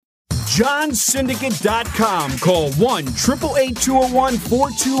johnsyndicate.com. Call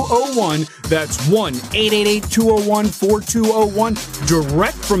 1-888-201-4201. That's 1-888-201-4201.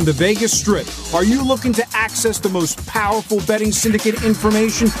 Direct from the Vegas Strip. Are you looking to access the most powerful betting syndicate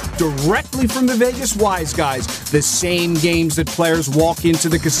information directly from the Vegas Wise Guys? The same games that players walk into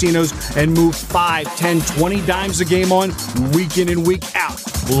the casinos and move 5, 10, 20 dimes a game on week in and week out.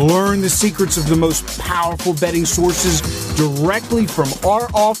 Learn the secrets of the most powerful betting sources directly from our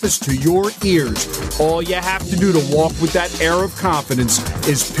office to your ears. All you have to do to walk with that air of confidence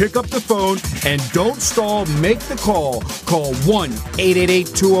is pick up the phone and don't stall. Make the call. Call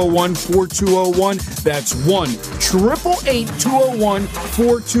 1-888-201-4201. That's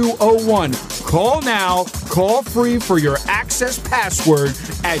 1-888-201-4201. Call now. Call free for your access password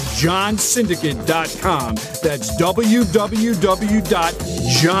at johnsyndicate.com. That's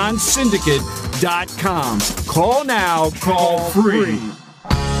www.johnsyndicate.com. Call now. Call free.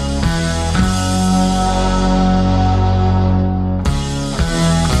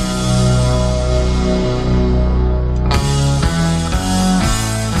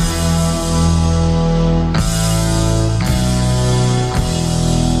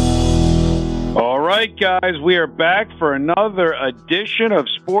 All right, guys, we are back for another edition of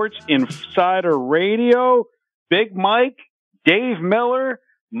Sports Insider Radio. Big Mike, Dave Miller,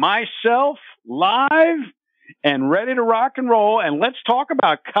 myself, live and ready to rock and roll. And let's talk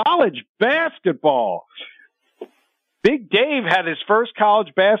about college basketball. Big Dave had his first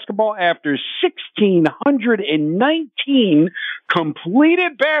college basketball after 1,619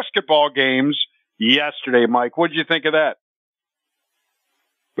 completed basketball games yesterday. Mike, what did you think of that?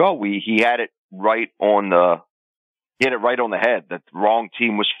 Well, he had it right on the head that the wrong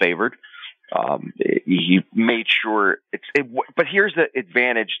team was favored. He made sure but here's the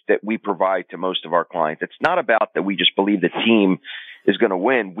advantage that we provide to most of our clients. It's not about that we just believe the team is going to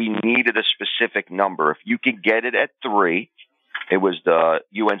win. We needed a specific number. If you could get it at 3, it was the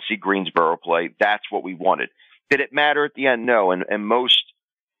UNC Greensboro play. That's what we wanted. Did it matter at the end? No. And most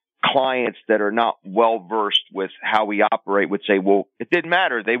clients that are not well versed with how we operate would say, well, it didn't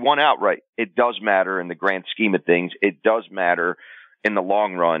matter. They won outright. It does matter in the grand scheme of things. It does matter in the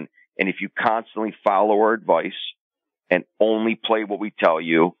long run. And if you constantly follow our advice and only play what we tell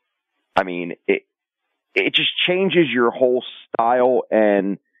you, I mean, it just changes your whole style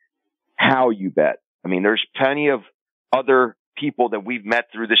and how you bet. I mean, there's plenty of other people that we've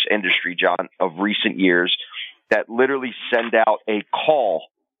met through this industry, John, of recent years that literally send out a call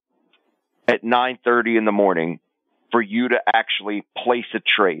at 9:30 in the morning for you to actually place a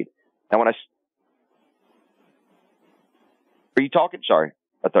trade. Now, are you talking? Sorry.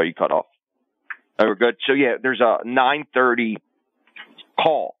 I thought you cut off. Oh, we're good. So yeah, there's a 9:30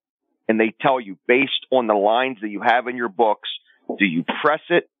 call and they tell you based on the lines that you have in your books, do you press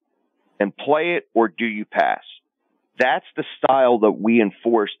it and play it or do you pass? That's the style that we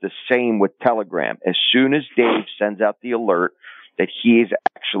enforce, the same with Telegram. As soon as Dave sends out the alert that he is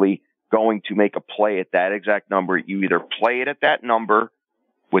actually going to make a play at that exact number, you either play it at that number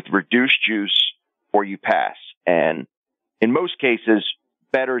with reduced juice or you pass. And in most cases,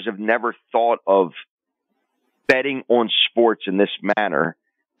 bettors have never thought of betting on sports in this manner.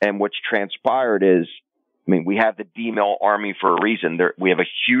 And what's transpired is, I mean, we have the D-Mail army for a reason. We have a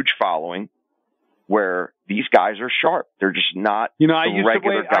huge following where these guys are sharp. They're just not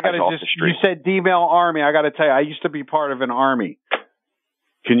regular guys off the street. You said D-Mail army. I got to tell you, I used to be part of an army.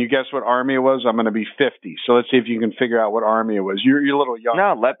 Can you guess what army it was? I'm going to be 50. So let's see if you can figure out what army it was. You're a little young.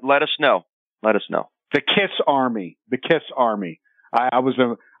 No, let us know. Let us know. The Kiss Army. The Kiss Army. I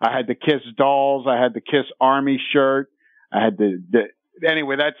had the Kiss dolls. I had the Kiss Army shirt. I had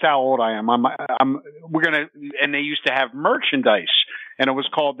anyway, that's how old I am. And they used to have merchandise and it was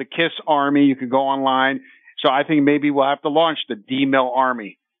called the Kiss Army. You could go online. So I think maybe we'll have to launch the D-Mill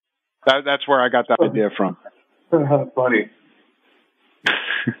Army. That's where I got that idea from. Funny.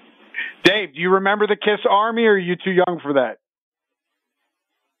 Dave, do you remember the Kiss Army or are you too young for that?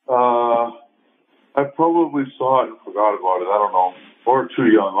 I probably saw it and forgot about it. I don't know. Or too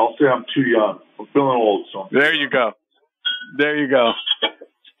young. I'll say I'm too young. I'm feeling old. So there you go. So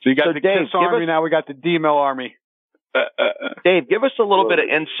you got the Dave, Kiss Army, now we got the D-Mill Army. Dave, give us a little bit of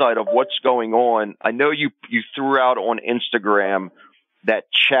insight of what's going on. I know you threw out on Instagram that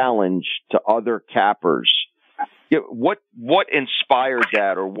challenge to other cappers. What inspired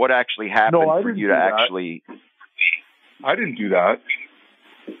that, or what actually happened for you to actually? I didn't do that.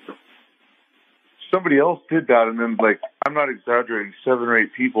 Somebody else did that, and then, I'm not exaggerating, 7 or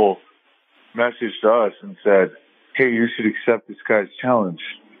 8 people messaged us and said, "Hey, you should accept this guy's challenge."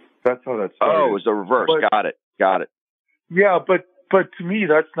 That's how that started. Oh, it was the reverse. Got it. Yeah, but but to me,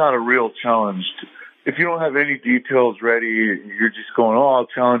 that's not a real challenge. If you don't have any details ready, you're just going, "Oh, I'll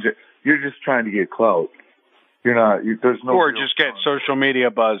challenge it." You're just trying to get clout. You're not. There's no. Or just get social media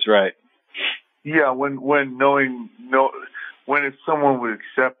buzz, right? Yeah, when if someone would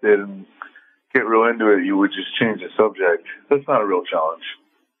accept it and get real into it, you would just change the subject. That's not a real challenge.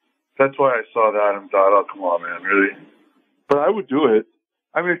 That's why I saw that and thought, "Oh, come on, man, really?" But I would do it.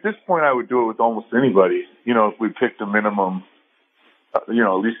 I mean, at this point, I would do it with almost anybody. If we picked a minimum, at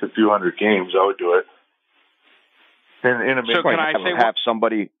least a few hundred games, I would do it. So can I say have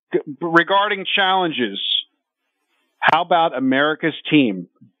somebody regarding challenges? How about America's team,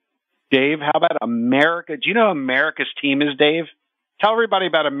 Dave? How about America? Do you know who America's team is, Dave? Tell everybody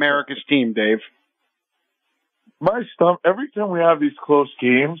about America's team, Dave. My stomach. Every time we have these close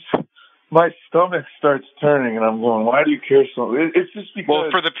games, my stomach starts turning, and I'm going, "Why do you care so?" It's just because.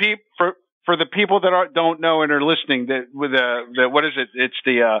 Well, for the people that don't know and are listening, that with the what is it? It's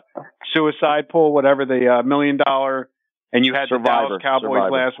the suicide pool, whatever, the $1 million, and you had the Dallas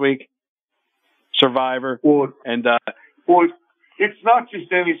Cowboys last week. Survivor. Well, and it's not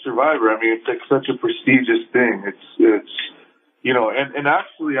just any Survivor. I mean, it's like such a prestigious thing. It's and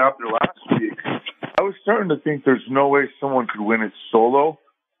actually after last week, I was starting to think there's no way someone could win it solo.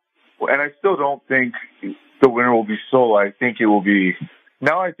 And I still don't think the winner will be solo. I think it'll be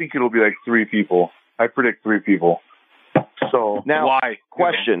like 3 people. I predict 3 people. So now, why?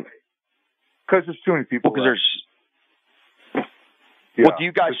 Question. Because there's too many people. Because there's. Yeah, well, do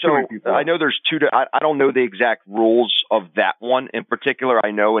you guys? So I know there's 2. I don't know the exact rules of that one in particular.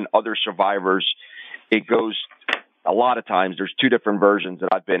 I know in other Survivors, it goes. A lot of times, there's 2 different versions that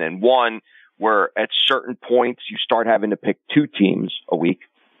I've been in. One where at certain points you start having to pick 2 teams a week.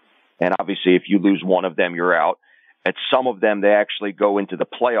 And obviously, if you lose one of them, you're out. At some of them, they actually go into the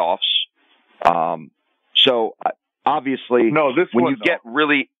playoffs. So obviously, get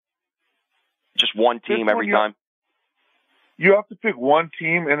really just one team every time. You have to pick one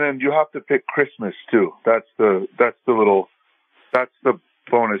team, and then you have to pick Christmas too. That's the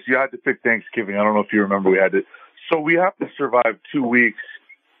bonus. You had to pick Thanksgiving. I don't know if you remember. We had to. So we have to survive 2 weeks.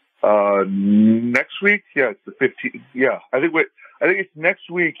 Next week, yeah, it's the 15th. Yeah, I think it's next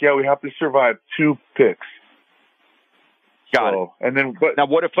week. Yeah, we have to survive 2 picks. Got it. And then, now,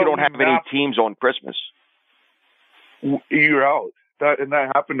 what if you don't have any teams on Christmas? You're out.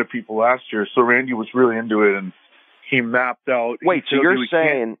 That happened to people last year. So Randy was really into it, and he mapped out. Wait, so you're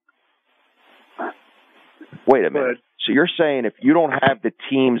saying? Wait a minute. So you're saying if you don't have the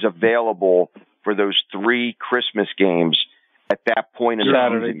teams available for those 3 Christmas games at that point in the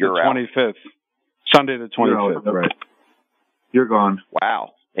season, you're out. Saturday the 25th. Sunday the 25th, right. You're gone.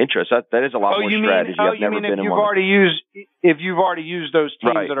 Wow. Interesting. That is a lot more strategy. I've never been in one. If you've already used those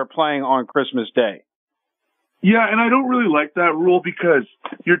teams that are playing on Christmas Day. Yeah, and I don't really like that rule because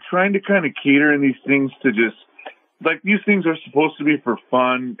you're trying to kind of cater in these things to just, like, these things are supposed to be for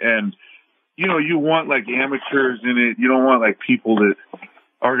fun, and, you want, like, amateurs in it. You don't want, like, people that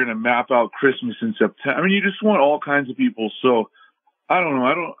are going to map out Christmas in September. I mean, you just want all kinds of people. So, I don't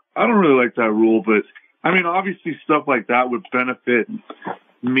know. I don't really like that rule, but, I mean, obviously stuff like that would benefit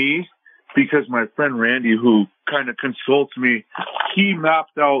me because my friend Randy, who kind of consults me, he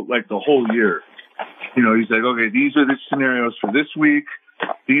mapped out, like, the whole year. He's like, okay, these are the scenarios for this week.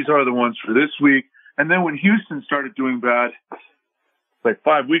 These are the ones for this week. And then when Houston started doing bad, like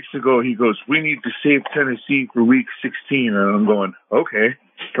 5 weeks ago, he goes, we need to save Tennessee for week 16. And I'm going, okay,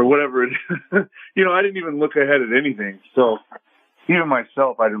 or whatever it is. I didn't even look ahead at anything. So even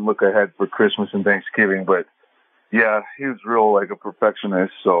myself, I didn't look ahead for Christmas and Thanksgiving. But yeah, he was real like a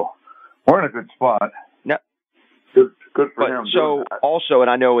perfectionist. So we're in a good spot. Yeah. Good for him. So also, and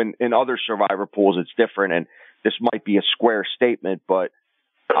I know in other Survivor pools, it's different. And this might be a square statement, but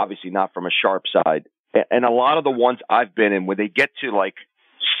obviously not from a sharp side. And a lot of the ones I've been in, when they get to like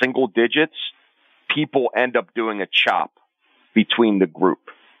single digits, people end up doing a chop between the group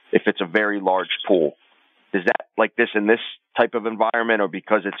if it's a very large pool. Is that like this in this type of environment, or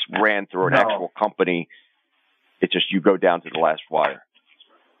because it's ran through an actual company, it's just you go down to the last wire?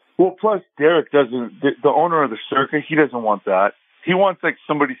 Well, plus Derek doesn't, the owner of the circuit, he doesn't want that. He wants like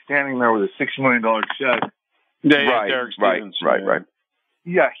somebody standing there with a $6 million check. Yeah, Derek Stevens. Right.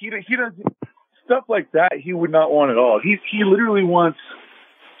 Yeah, he doesn't. Stuff like that, he would not want at all. He literally wants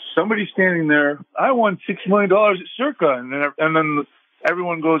somebody standing there. I won $6 million at Circa, and then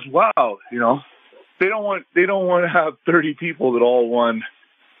everyone goes, "Wow!" They don't want to have 30 people that all won,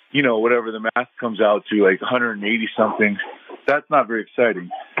 whatever the math comes out to, like 180 something. That's not very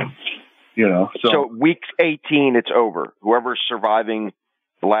exciting, So week 18, it's over. Whoever's surviving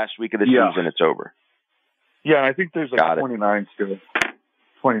the last week of the season, it's over. Yeah, and I think there's like 29 still.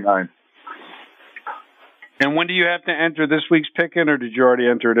 29. And when do you have to enter this week's pick-in, or did you already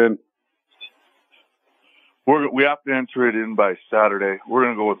enter it in? We have to enter it in by Saturday. We're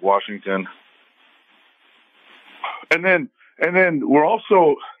going to go with Washington. And then we're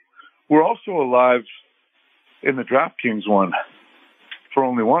also alive in the DraftKings one for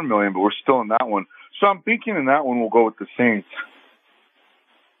only $1 million, but we're still in that one. So I'm thinking in that one we'll go with the Saints.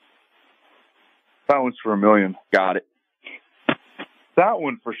 That one's for $1 million. Got it. That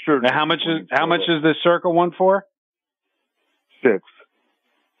one for sure. Now, how much is this Circle one for? $6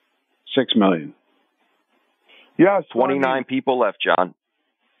 million. Yeah, 29 people left, John.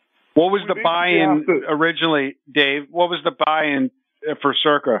 What was the buy-in originally, Dave? What was the buy-in for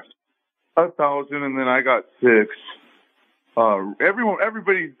Circa? 1,000, and then I got 6.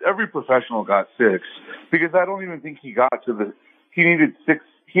 Every professional got 6 because I don't even think he got to the. He needed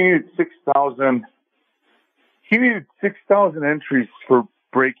 6,000. He needed 6,000 entries for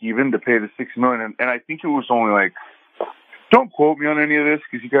break even to pay the $6 million, and I think it was only like. Don't quote me on any of this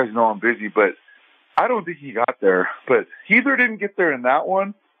because you guys know I'm busy, but I don't think he got there. But he either didn't get there in that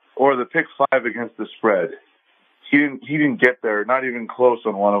one or the pick 5 against the spread. He didn't get there, not even close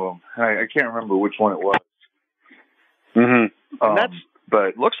on one of them. I can't remember which one it was. Mm-hmm. And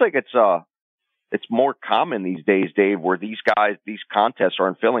but looks like it's more common these days, Dave, where these contests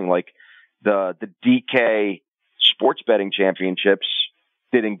aren't filling. Like the DK sports betting championships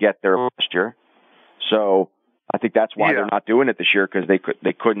didn't get there last year, so I think that's why they're not doing it this year because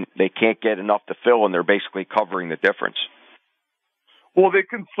they can't get enough to fill, and they're basically covering the difference. Well, they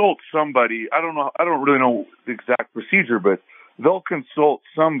consult somebody. I don't really know the exact procedure, but they'll consult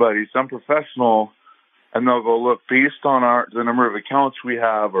somebody, some professional, and they'll go, look, based on the number of accounts we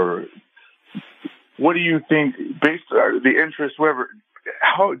have, or what do you think, based on the interest, whatever,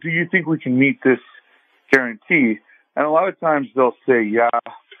 how do you think we can meet this guarantee? And a lot of times they'll say, yeah,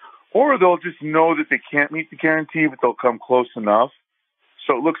 or they'll just know that they can't meet the guarantee, but they'll come close enough.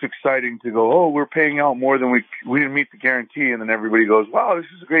 So it looks exciting to go, oh, we're paying out more than we didn't meet the guarantee. And then everybody goes, wow, this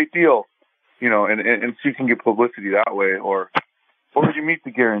is a great deal. You know, and so you can get publicity that way, or you meet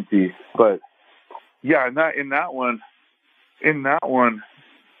the guarantee. But yeah, in that one,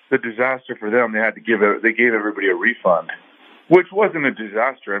 the disaster for them, they gave everybody a refund, which wasn't a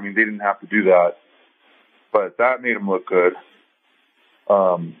disaster. I mean, they didn't have to do that, but that made them look good.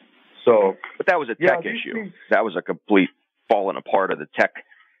 But that was a tech issue. That was a complete falling apart of the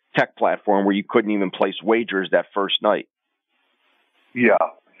tech platform where you couldn't even place wagers that first night. Yeah.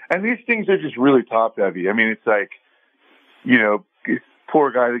 And these things are just really top heavy. I mean, it's like, you know,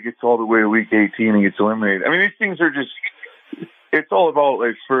 poor guy that gets all the way to week 18 and gets eliminated. I mean, these things are just, it's all about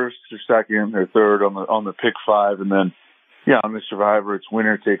like first or second or third on the pick 5. And then, on the Survivor, it's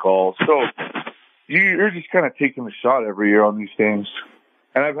winner take all. So you're just kind of taking the shot every year on these things.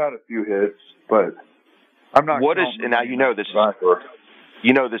 And I've had a few hits, but I'm not. What is, and now you know this is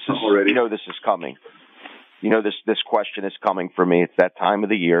coming. You know this question is coming for me. It's that time of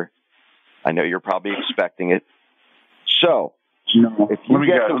the year. I know you're probably expecting it. So, if you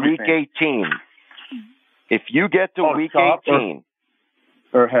get to week 18,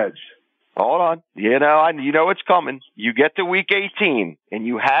 or hedge. Hold on. You know it's coming. You get to week 18 and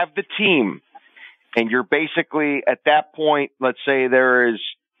you have the team, and you're basically at that point, let's say there is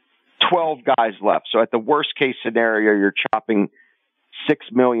 12 guys left. So at the worst case scenario, you're chopping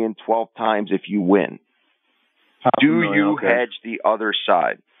 6 million 12 times if you win. Do you hedge the other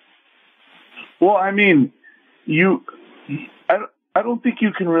side? Well, I mean, I don't think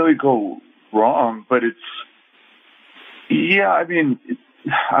you can really go wrong, but I mean,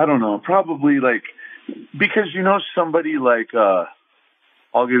 I don't know, probably like, because somebody like,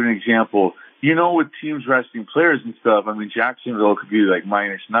 I'll give an example. With teams resting players and stuff, I mean, Jacksonville could be like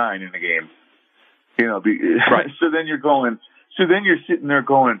 -9 in a game. Right. So then you're sitting there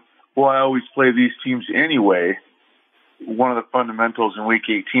going, well, I always play these teams anyway. One of the fundamentals in week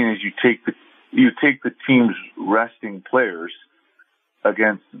 18 is you take the team's resting players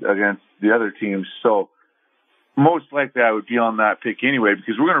against the other teams. So most likely I would be on that pick anyway,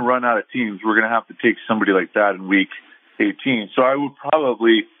 because we're going to run out of teams. We're going to have to take somebody like that in week 18. So I would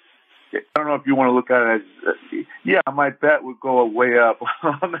probably, I don't know if you want to look at it as, my bet would go way up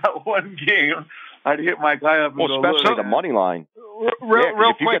on that one game. I'd hit my guy up. Well, especially the money line.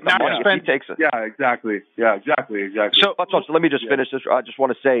 Real quick, now he takes it. Yeah, exactly. So let me just finish this. I just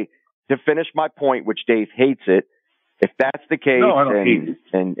want to say, to finish my point, which Dave hates it. If that's the case, no, I don't hate it.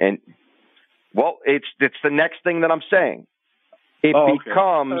 And well, it's the next thing that I'm saying. It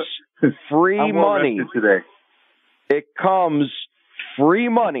becomes free money today. It comes free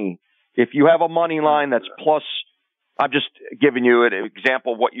money if you have a money line that's plus, I'm just giving you an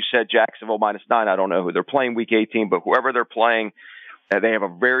example of what you said, Jacksonville -9. I don't know who they're playing week 18, but whoever they're playing, they have a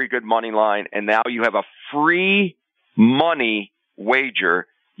very good money line, and now you have a free money wager.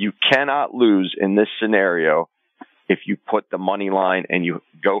 You cannot lose in this scenario if you put the money line and you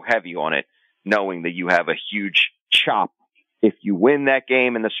go heavy on it, knowing that you have a huge chop if you win that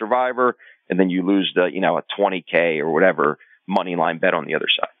game in the Survivor, and then you lose a $20K or whatever money line bet on the other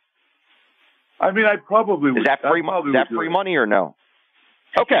side. I mean, I probably would. Is that free, money or no?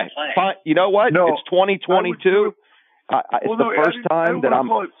 Okay, fine. You know what? No, it's 2022. It's the first time that I'm.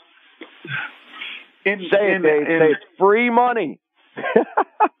 Say it's free money.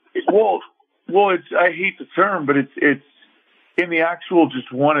 well, I hate the term, but it's in the actual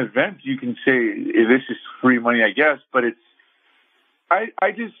just one event. You can say this is free money, I guess, but it's.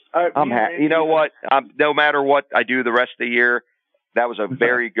 I'm happy. You know what? No matter what I do the rest of the year, that was a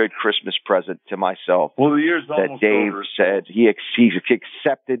very good Christmas present to myself. Well, the year's almost over. Dave over. said he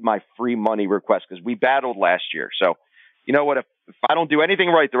accepted my free money request because we battled last year. So, you know what? If I don't do anything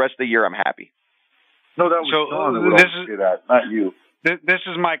right the rest of the year, I'm happy. No, that was Sean that would say that, not you. This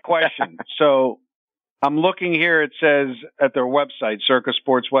is my question. So I'm looking here. It says at their website, Circa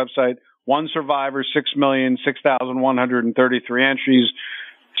Sports website, one survivor, 6,006,133 entries,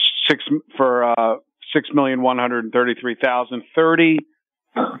 6,133,000. 30.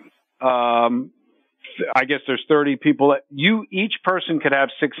 I guess there's 30 people. Each person could have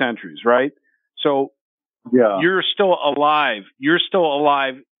 6 entries, right? So yeah, you're still alive. You're still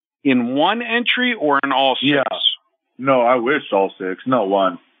alive in one entry or in all 6? Yeah. No, I wish all 6. No,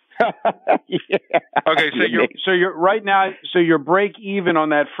 1. Yeah. Okay, so you're right now. So your break even on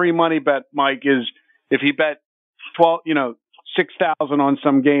that free money bet, Mike, is if he bet 6,000 on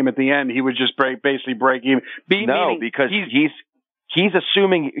some game at the end, he would just basically break even. Because he's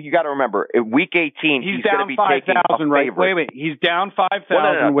assuming. You got to remember, at week 18, he's down going to be 5,000. Right? Wait, he's down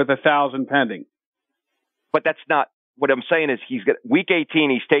 5,000 with 1,000 pending. But that's not what I'm saying. Is week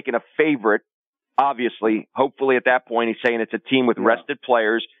 18? He's taking a favorite. Obviously, hopefully at that point, he's saying it's a team with rested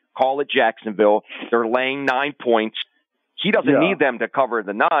players. Call it Jacksonville. They're laying 9 points. He doesn't need them to cover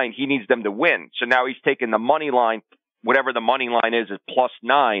the 9. He needs them to win. So now he's taking the money line, whatever the money line is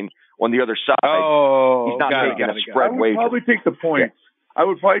 +9 on the other side. Oh, he's not taking a spread wager. I would probably take the points. Yeah. I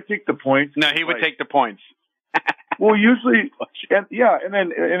would probably take the points. No, he would take the points. Well, usually, and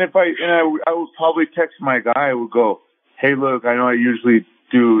if I would probably text my guy. I would go, hey, look, I know I usually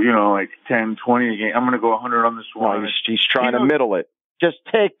do, like 10, 20 a game. I'm going to go 100 on this one. No, he's trying to middle it. Just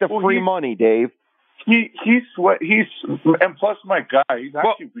take the free money, Dave. And plus my guy, he's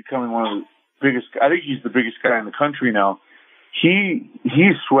actually becoming one of the biggest. I think he's the biggest guy in the country now.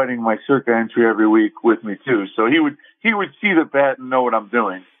 He's sweating my Circa entry every week with me too. So he would see the bet and know what I'm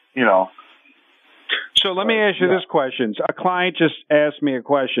doing. So let me ask you this question. A client just asked me a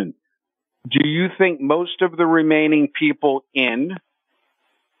question. Do you think most of the remaining people in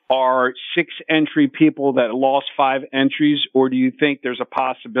are 6 entry people that lost 5 entries, or do you think there's a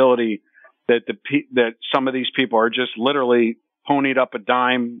possibility that that some of these people are just literally ponied up a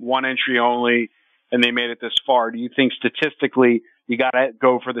dime, 1 entry only, and they made it this far? Do you think statistically you got to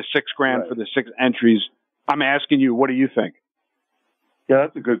go for the $6,000 for the 6 entries? I'm asking you, what do you think? Yeah,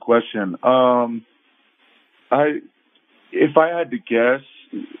 that's a good question. If I had to guess,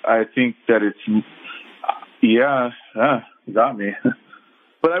 I think that it's you got me.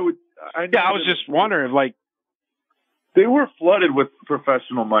 But I was just wondering, they were flooded with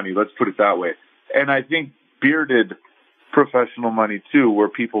professional money. Let's put it that way. And I think bearded professional money too, where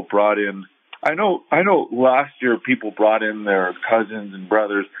people brought in. I know. Last year people brought in their cousins and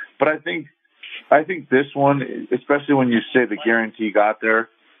brothers, but I think this one, especially when you say the guarantee got there,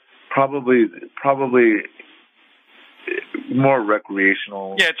 probably more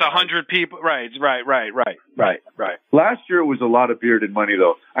recreational. Yeah, it's 100 people. Right. Last year it was a lot of bearded money,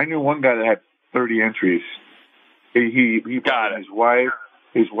 though. I knew one guy that had 30 entries. He brought his wife,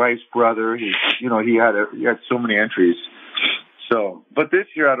 his wife's brother. He had so many entries. So, but this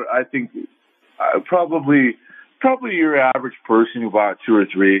year I think probably your average person who bought 2 or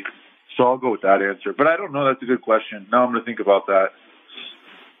 3. So I'll go with that answer. But I don't know. That's a good question. Now I'm going to think about that.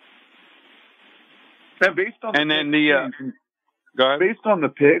 And based on go ahead. Based on the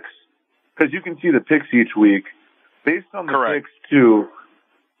picks, because you can see the picks each week. Based on the picks too.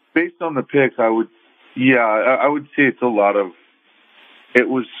 Based on the picks, I would say it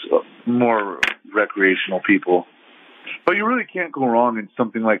was more recreational people. But you really can't go wrong in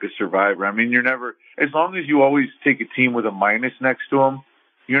something like a Survivor. I mean, as long as you always take a team with a minus next to them,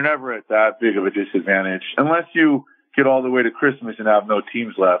 you're never at that big of a disadvantage. Unless you get all the way to Christmas and have no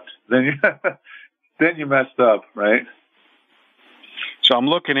teams left. Then you messed up, right? So I'm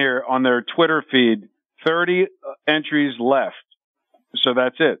looking here on their Twitter feed, 30 entries left. So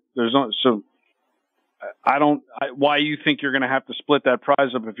that's it. Why you think you're going to have to split that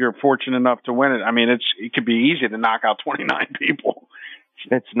prize up if you're fortunate enough to win it? I mean, it could be easy to knock out 29 people.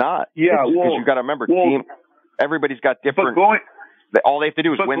 It's not. Yeah, because you got to remember, everybody's got different. All they have to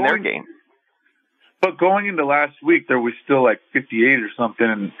do is win their game. But going into last week, there was still like 58 or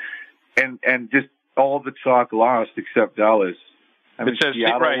something, and just all the chalk lost except Dallas. I mean, it says It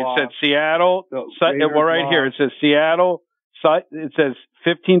said Seattle. Right here it says Seattle. It says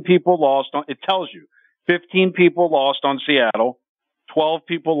 15 people lost on. It tells you 15 people lost on Seattle, 12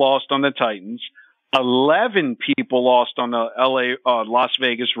 people lost on the Titans, 11 people lost on the Las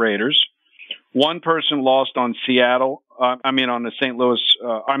Vegas Raiders. One person lost on Seattle. On the St. Louis.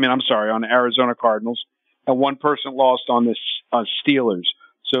 On the Arizona Cardinals, and one person lost on the Steelers.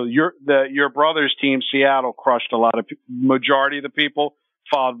 So your brother's team, Seattle, crushed a lot of majority of the people,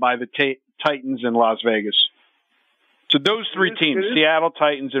 followed by the Titans in Las Vegas. So those three teams, Seattle,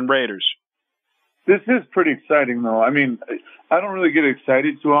 Titans, and Raiders. This is pretty exciting, though. I mean, I don't really get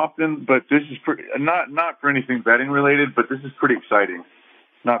excited too often, but this is not for anything betting related, but this is pretty exciting.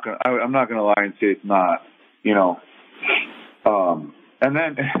 I'm not gonna lie and say it's not. And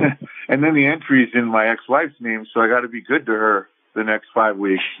then the entry's in my ex-wife's name, so I got to be good to her the next 5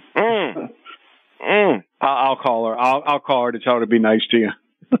 weeks. I'll call her. I'll call her to tell her to be nice to you.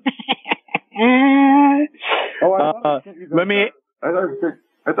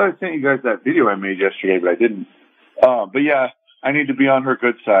 I thought I sent you guys that video I made yesterday, but I didn't. But yeah, I need to be on her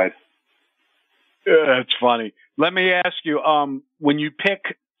good side. That's funny. Let me ask you, when you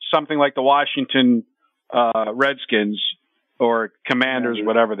pick something like the Washington Redskins or Commanders,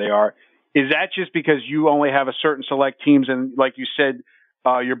 whatever they are, is that just because you only have a certain select teams, and like you said,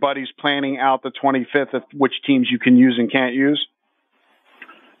 your buddy's planning out the 25th of which teams you can use and can't use?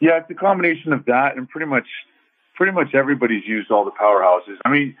 Yeah, it's a combination of that, and pretty much everybody's used all the powerhouses. I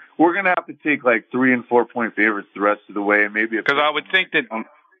mean, we're going to have to take like 3 and 4 point favorites the rest of the way, and maybe because I would think that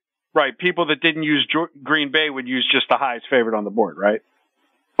people that didn't use Green Bay would use just the highest favorite on the board, right?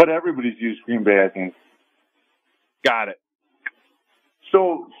 But everybody's used Green Bay, I think. Got it.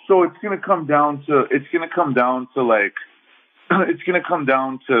 So it's going to come down to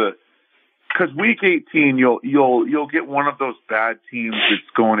because week 18 you'll get one of those bad teams that's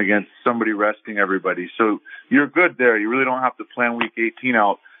going against somebody resting everybody. So you're good there. You really don't have to plan week 18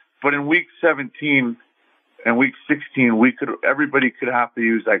 out. But in week 17 and week 16, everybody could have to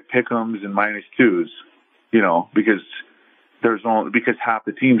use like pick'ems and -2s, because half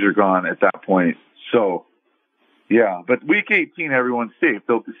the teams are gone at that point. So yeah, but week 18 everyone's safe.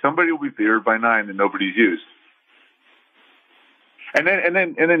 Somebody will be favored by 9 that nobody's used. And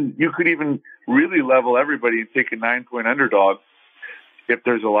then you could even really level everybody and take a 9-point underdog if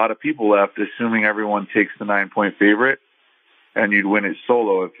there's a lot of people left, assuming everyone takes the 9-point favorite, and you'd win it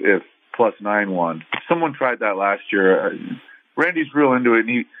solo if +9 won. Someone tried that last year. Randy's real into it,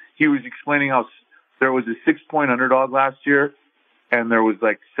 and he was explaining how there was a 6-point underdog last year, and there was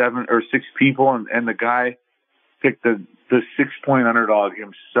like 7 or 6 people, and the guy picked the 6-point underdog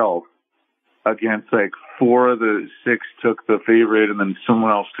himself. Against like 4 of the 6 took the favorite, and then someone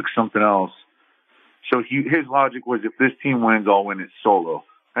else took something else. So his logic was, if this team wins, I'll win it solo.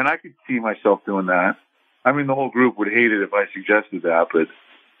 And I could see myself doing that. I mean, the whole group would hate it if I suggested that, but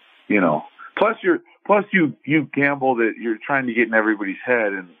plus you gamble that you're trying to get in everybody's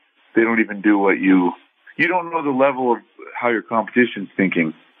head, and they don't even do what you don't know the level of how your competition's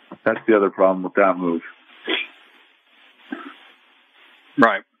thinking. That's the other problem with that move.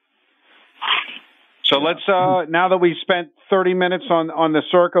 Right. So let's, now that we spent 30 minutes on the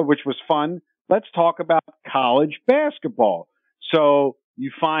circa, which was fun, let's talk about college basketball. So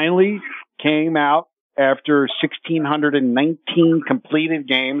you finally came out after 1,619 completed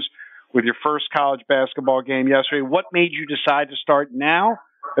games with your first college basketball game yesterday. What made you decide to start now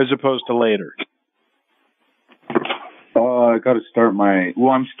as opposed to later? I got to start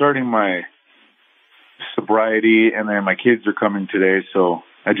I'm starting my sobriety, and then my kids are coming today, so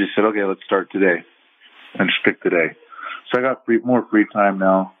I just said, okay, let's start today. And just pick today. So I got more free time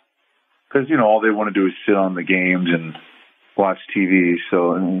now. Because, all they want to do is sit on the games and watch TV.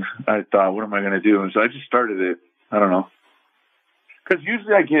 So I thought, what am I going to do? And so I just started it. I don't know. Because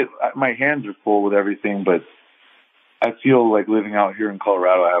usually my hands are full with everything, but I feel like living out here in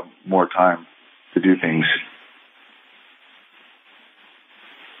Colorado, I have more time to do things.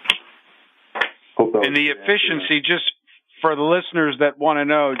 And the efficiency, just for the listeners that want to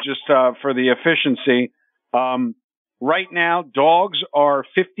know, just for the efficiency, Right now, dogs are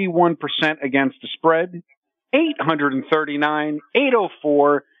 51% against the spread, 839,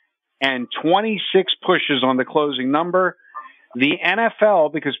 804, and 26 pushes on the closing number. The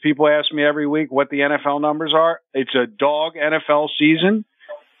NFL, because people ask me every week what the NFL numbers are, it's a dog NFL season.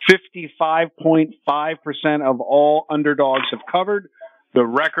 55.5% of all underdogs have covered. The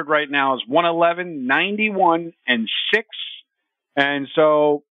record right now is 111, 91, and 6. And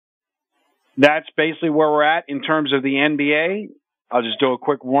so that's basically where we're at in terms of the NBA. I'll just do a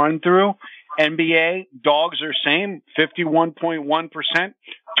quick run through. NBA, dogs are same, 51.1%,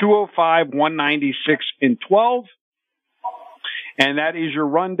 205, 196, and 12. And that is your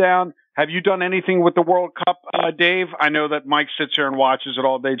rundown. Have you done anything with the World Cup, Dave? I know that Mike sits here and watches it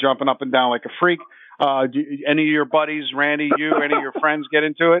all day, jumping up and down like a freak. Any of your buddies, Randy, any of your friends get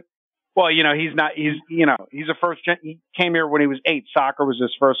into it? Well, he's a he came here when he was 8. Soccer was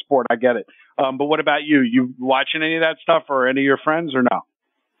his first sport. I get it. But what about you? You watching any of that stuff or any of your friends or no?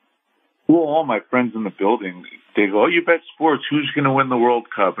 Well, all my friends in the building, they go, "Oh, you bet sports. Who's going to win the World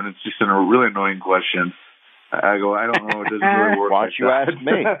Cup?" And it's just a really annoying question. I go, I don't know. It doesn't really work. Why don't you ask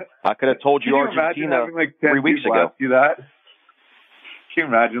me? I could have told you Argentina like 3 weeks ago. Ask you that? Can you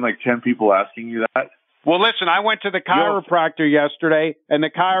imagine 10 people asking you that? Well, listen, I went to the chiropractor yesterday, and the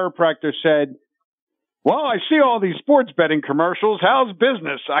chiropractor said, well, I see all these sports betting commercials. How's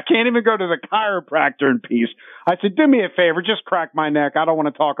business? I can't even go to the chiropractor in peace. I said, do me a favor, just crack my neck. I don't want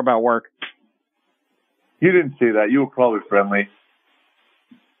to talk about work. You didn't say that. You were probably friendly.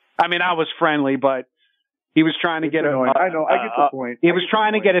 I mean, I was friendly, but he was trying to get I know. I get the point. He was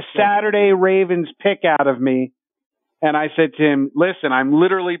trying to get a Saturday Ravens pick out of me. And I said to him, listen, I'm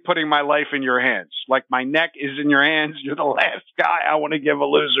literally putting my life in your hands. Like my neck is in your hands. You're the last guy I want to give a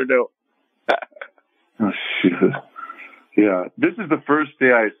loser to. Oh, shit. Yeah. This is the first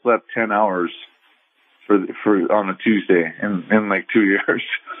day I slept 10 hours for on a Tuesday in 2 years.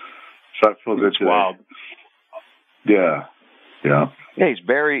 So I feel good. It's wild. Yeah. Yeah. Yeah, he's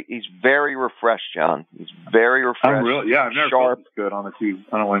very refreshed, John. He's very refreshed. I've never sharp, felt this good on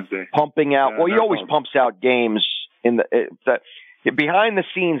a Wednesday. Pumping out. Well, he always pumps out games behind the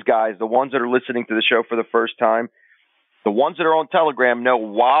scenes, guys. The ones that are listening to the show for the first time, the ones that are on Telegram know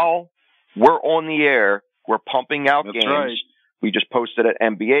while we're on the air, we're pumping out games. Right. We just posted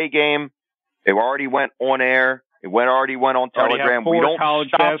an NBA game. It already went on air. It already went on Telegram. We don't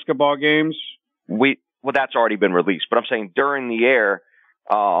college basketball games. Well, that's already been released, but I'm saying during the air,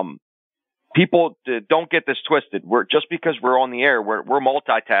 people don't get this twisted. Just because we're on the air, we're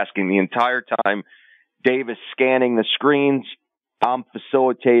multitasking the entire time. Dave is scanning the screens. I'm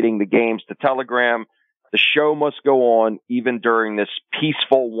facilitating the games to Telegram. The show must go on even during this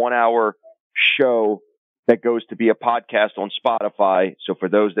peaceful 1 hour show that goes to be a podcast on Spotify. So for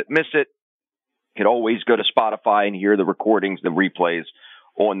those that miss it, you can always go to Spotify and hear the recordings, the replays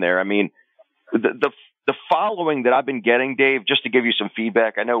on there. I mean, the following that I've been getting, Dave, just to give you some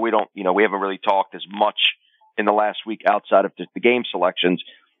feedback. I know we haven't really talked as much in the last week outside of just the game selections.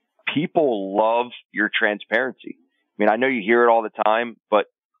 People love your transparency. I mean, I know you hear it all the time, but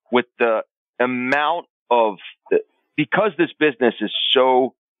with the amount of, because this business is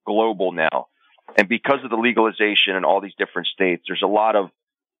so global now, and because of the legalization in all these different states, there's a lot of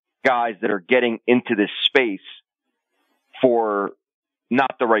guys that are getting into this space for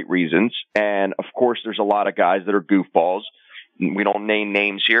not the right reasons. And of course, there's a lot of guys that are goofballs. We don't name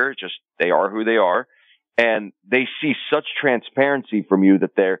names here, just they are who they are. And they see such transparency from you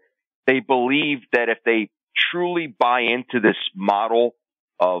that they believe that if they truly buy into this model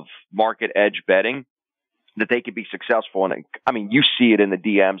of market edge betting, that they could be successful. And I mean, you see it in the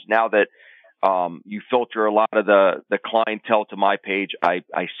DMs now that you filter a lot of the clientele to my page. I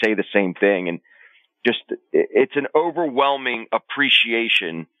say the same thing, and just it's an overwhelming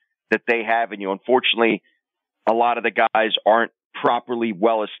appreciation that they have in you. Unfortunately, a lot of the guys aren't properly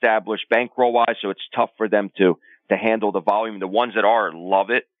well established bankroll wise, so it's tough for them to handle the volume. The ones that are love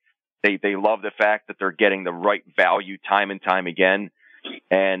it. They love the fact that they're getting the right value time and time again.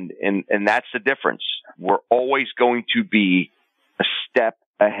 And that's the difference. We're always going to be a step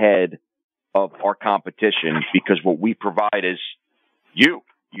ahead of our competition because what we provide is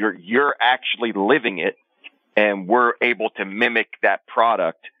you're actually living it, and we're able to mimic that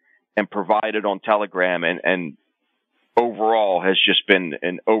product and provide it on Telegram, and overall has just been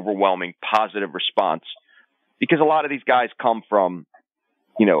an overwhelming positive response because a lot of these guys come from,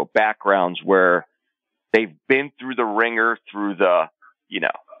 backgrounds where they've been through the ringer, through the,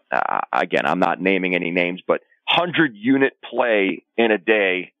 again, I'm not naming any names, but 100-unit play in a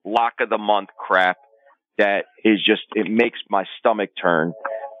day, lock of the month crap that is just, it makes my stomach turn.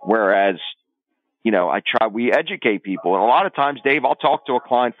 Whereas we educate people. And a lot of times, Dave, I'll talk to a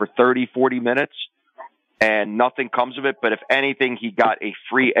client for 30, 40 minutes and nothing comes of it. But if anything, he got a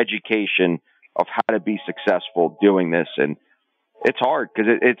free education of how to be successful doing this. And it's hard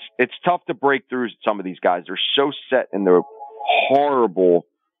because it's tough to break through some of these guys. They're so set in their horrible,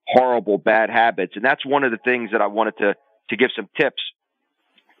 horrible bad habits. And that's one of the things that I wanted to give some tips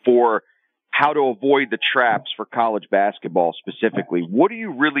for how to avoid the traps for college basketball specifically. What are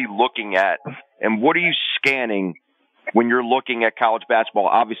you really looking at and what are you scanning when you're looking at college basketball?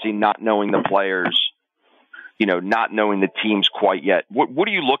 Obviously not knowing the players, not knowing the teams quite yet. What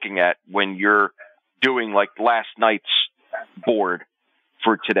are you looking at when you're doing like last night's board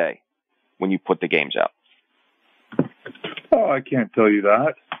for today when you put the games out? Oh, I can't tell you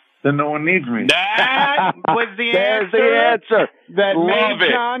that. Then no one needs me. That was the There's answer. the answer. That Love made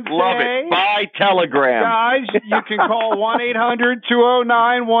it. John Love say, it. By telegram. Guys, you can call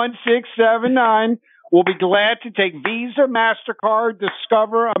 1-800-209-1679. We'll be glad to take Visa, MasterCard,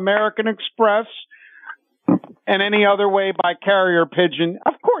 Discover, American Express, and any other way by carrier pigeon.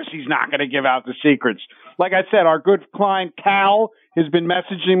 Of course, he's not going to give out the secrets. Like I said, our good client Cal has been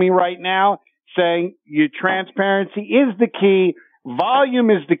messaging me right now saying your transparency is the key.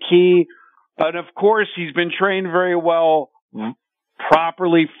 Volume is the key. But of course, he's been trained very well.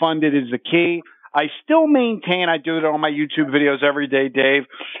 Properly funded is the key. I still maintain, I do it on my YouTube videos every day, Dave.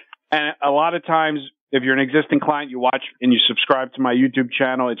 And a lot of times, if you're an existing client, you watch and you subscribe to my YouTube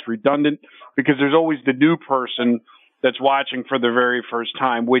channel, it's redundant because there's always the new person that's watching for the very first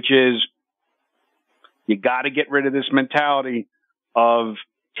time, which is you got to get rid of this mentality of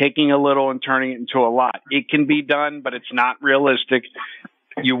taking a little and turning it into a lot. It can be done, but it's not realistic.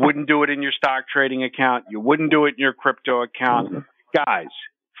 You wouldn't do it in your stock trading account. You wouldn't do it in your crypto account. Guys,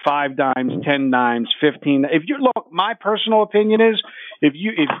 5 dimes, 10 dimes, 15. If you look, my personal opinion is if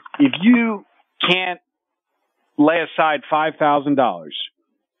you can't lay aside $5,000.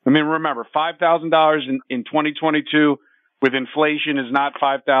 I mean, remember, $5,000 in 2022 with inflation is not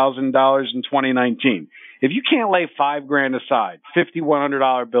 $5,000 in 2019. If you can't lay $5,000 aside,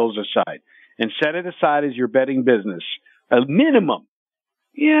 $5,100 bills aside, and set it aside as your betting business, a minimum,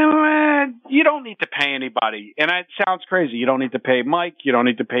 you don't need to pay anybody. And it sounds crazy. You don't need to pay Mike. You don't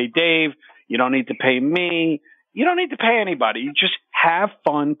need to pay Dave. You don't need to pay me. You don't need to pay anybody. You just have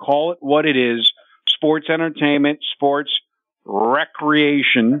fun. Call it what it is. Sports entertainment, sports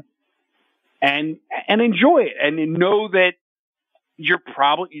recreation, and enjoy it. And know that you're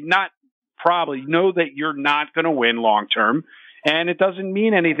know that you're not going to win long term. And it doesn't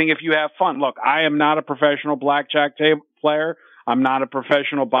mean anything if you have fun. Look, I am not a professional blackjack table player. I'm not a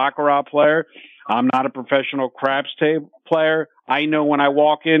professional baccarat player. I'm not a professional craps table player. I know when I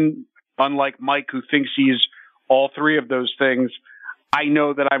walk in, unlike Mike, who thinks he's all three of those things, I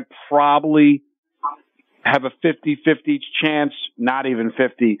know that I'm probably have a 50-50 chance, not even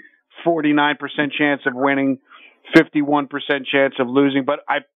 50, 49% chance of winning, 51% chance of losing. But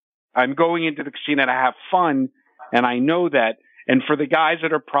I'm going into the casino to have fun, and I know that. And for the guys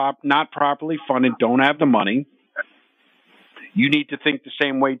that are not properly funded, don't have the money, you need to think the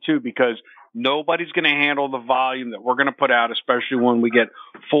same way too, because nobody's going to handle the volume that we're going to put out, especially when we get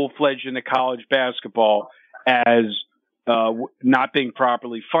full-fledged into college basketball, as not being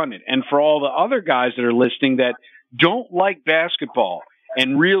properly funded. And for all the other guys that are listening that don't like basketball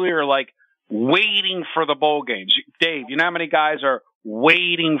and really are like waiting for the bowl games. Dave, you know how many guys are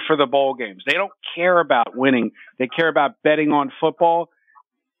waiting for the bowl games? They don't care about winning. They care about betting on football.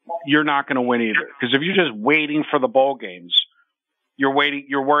 You're not going to win either. Because if you're just waiting for the bowl games, you're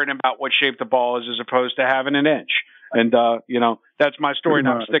worrying about what shape the ball is as opposed to having an inch. And, that's my story and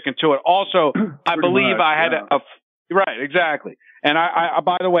I'm sticking to it. Also, I believe I had right, exactly. And I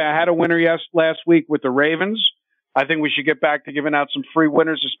by the way, I had a winner last week with the Ravens. I think we should get back to giving out some free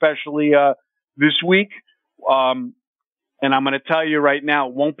winners, especially this week. And I'm going to tell you right now,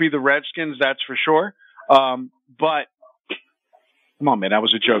 it won't be the Redskins, that's for sure. But come on, man, that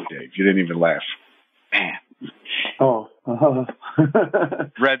was a joke, Dave. You didn't even laugh. Man. Oh.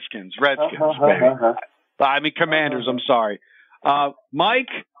 Redskins, baby. I mean, Commanders, I'm sorry. Mike,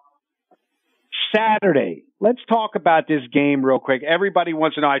 Saturday. Let's talk about this game real quick. Everybody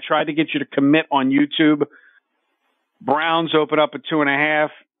wants to know. I tried to get you to commit on YouTube. Browns open up at 2.5.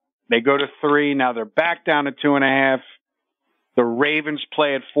 They go to 3. Now they're back down to 2.5. The Ravens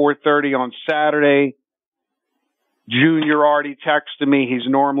play at 4:30 on Saturday. Junior already texted me. He's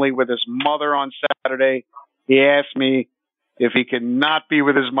normally with his mother on Saturday. He asked me if he could not be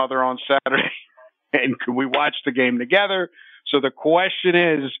with his mother on Saturday and could we watch the game together. So the question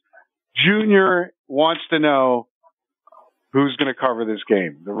is, Junior wants to know who's going to cover this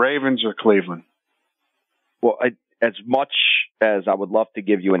game, the Ravens or Cleveland? Well, as much as I would love to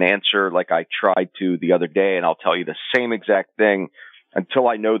give you an answer like I tried to the other day, and I'll tell you the same exact thing, until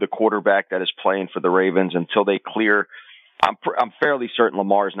I know the quarterback that is playing for the Ravens, until they clear, I'm fairly certain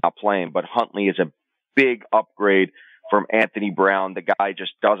Lamar's not playing, but Huntley is a big upgrade from Anthony Brown. The guy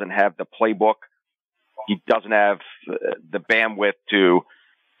just doesn't have the playbook. He doesn't have the bandwidth to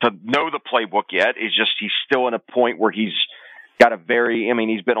know the playbook yet. He's still in a point where he's got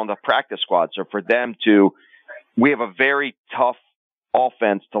he's been on the practice squad. So for them we have a very tough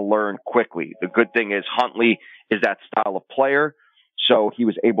offense to learn quickly. The good thing is Huntley is that style of player. So he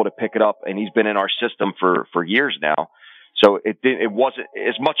was able to pick it up, and he's been in our system for years now. So it wasn't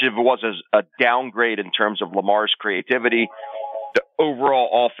as much as it was as a downgrade in terms of Lamar's creativity. The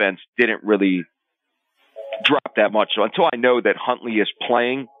overall offense didn't really drop that much. So until I know that Huntley is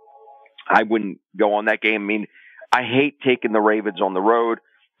playing, I wouldn't go on that game. I mean, I hate taking the Ravens on the road.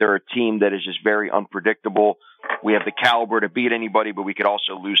 They're a team that is just very unpredictable. We have the caliber to beat anybody, but we could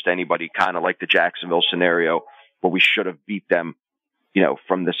also lose to anybody, kind of like the Jacksonville scenario where we should have beat them.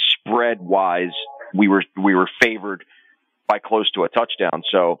 From the spread wise, we were favored by close to a touchdown.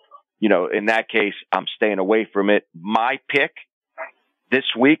 So, in that case, I'm staying away from it. My pick this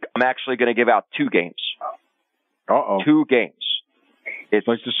week, I'm actually going to give out 2 games. 2 games. It's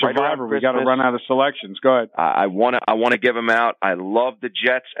like the Survivor. We got to run out of selections. Go ahead. I want to give them out. I love the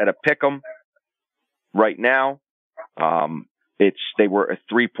Jets at a pick 'em right now. They were a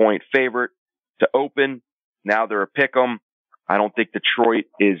 3-point favorite to open. Now they're a pick 'em. I don't think Detroit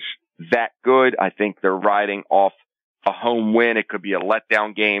is that good. I think they're riding off a home win. It could be a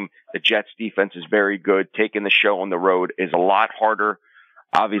letdown game. The Jets defense is very good. Taking the show on the road is a lot harder.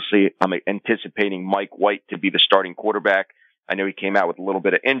 Obviously, I'm anticipating Mike White to be the starting quarterback. I know he came out with a little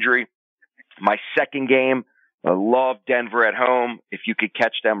bit of injury. My second game, I love Denver at home. If you could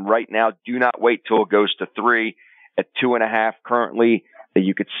catch them right now, do not wait till it goes to 3 at 2.5 currently that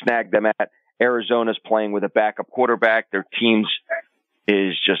you could snag them at. Arizona's playing with a backup quarterback. Their teams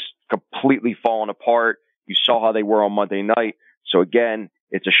is just completely falling apart. You saw how they were on Monday night. So again,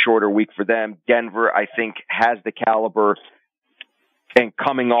 it's a shorter week for them. Denver, I think, has the caliber, and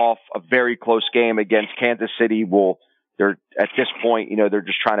coming off a very close game against Kansas City, they're at this point, they're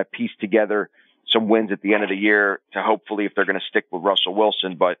just trying to piece together some wins at the end of the year to hopefully if they're going to stick with Russell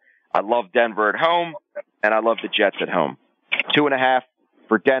Wilson. But I love Denver at home, and I love the Jets at home. 2.5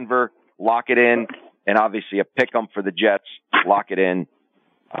 for Denver. Lock it in, and obviously a pick 'em for the Jets. Lock it in.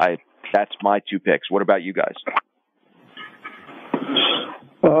 That's my 2 picks. What about you guys?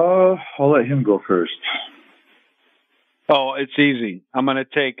 I'll let him go first. Oh, it's easy. I'm going to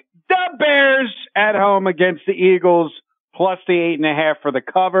take the Bears at home against the Eagles, plus the 8.5 for the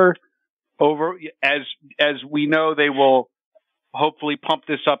cover. Over, as we know, they will hopefully pump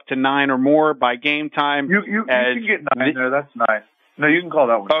this up to 9 or more by game time. You can get 9 there. That's nice. No, you can call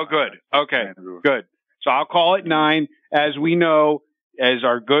that one. Oh, good. Okay, good. So I'll call it 9. As we know, as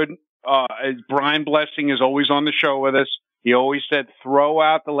our good, as Brian Blessing is always on the show with us, he always said, throw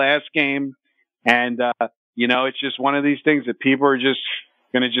out the last game. And, it's just one of these things that people are just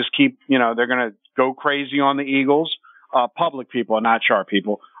going to just keep, they're going to go crazy on the Eagles, public people, not sharp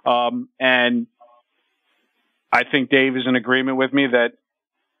people. And I think Dave is in agreement with me that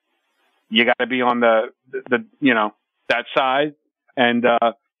you got to be on the that side. And,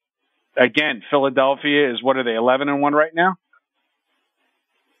 again, Philadelphia is, what are they, 11-1 right now?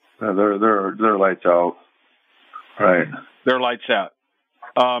 They're lights out. Right.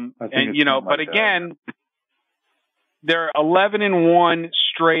 But again, they're 11-1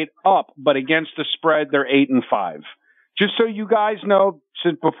 straight up, but against the spread, they're 8-5. Just so you guys know,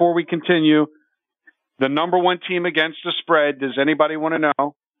 since before we continue, the number 1 team against the spread, does anybody want to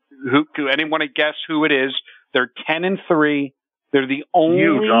know? Do anyone want to guess who it is? They're 10-3. They're the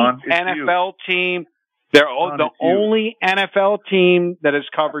only NFL team. They're the only NFL team that has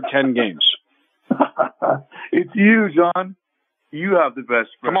covered 10 games. It's you, John. You have the best.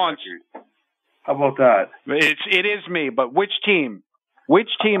 Come on. Record. How about that? It is me, but which team? Which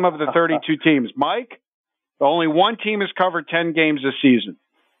team of the 32 teams? Mike? Only one team has covered 10 games this season.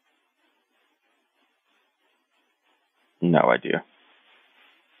 No idea.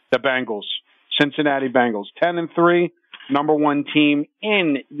 The Bengals. Cincinnati Bengals. 10-3. Number 1 team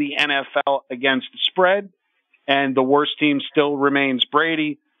in the NFL against the spread. And the worst team still remains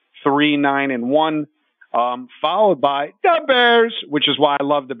Brady. 3-9-1. Followed by the Bears, which is why I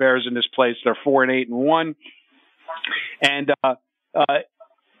love the Bears in this place. They're 4-8-1. And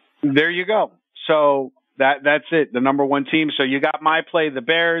there you go. So that's it. The number 1 team. So you got my play, the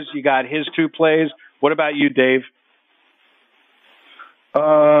Bears. You got his 2 plays. What about you, Dave?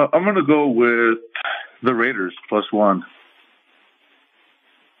 I'm going to go with The Raiders +1. Wow.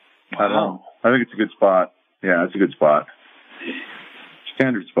 I don't know. I think it's a good spot. Yeah, it's a good spot.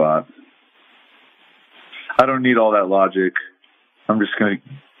 Standard spot. I don't need all that logic. I'm just going to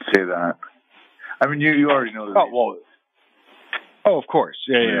say that. I mean, you already know that. Oh, of course.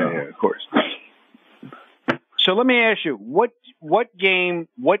 Yeah, of course. So let me ask you, what team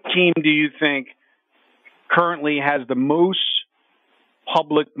do you think currently has the most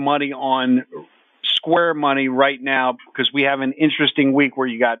public money on square money right now? Because we have an interesting week where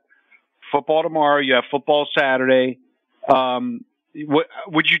you got football tomorrow, you have football Saturday.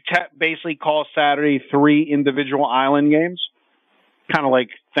 Would you basically call Saturday 3 individual island games? Kind of like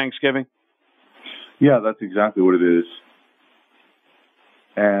Thanksgiving? Yeah, that's exactly what it is.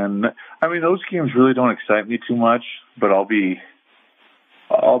 And I mean, those games really don't excite me too much, but I'll be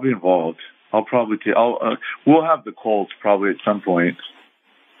involved. I'll probably we'll have the Colts probably at some point.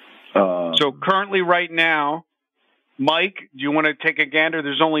 So currently, right now, Mike, do you want to take a gander?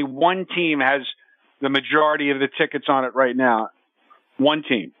 There's only one team has the majority of the tickets on it right now. One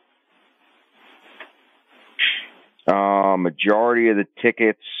team. Majority of the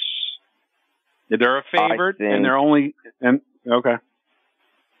tickets. They're a favorite, and they're only okay.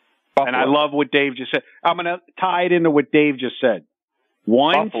 Buffalo. And I love what Dave just said. I'm going to tie it into what Dave just said.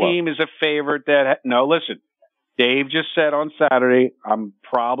 One Buffalo. team is a favorite no, listen. Dave just said on Saturday, I'm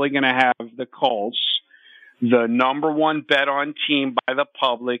probably going to have the Colts. The number one bet on team by the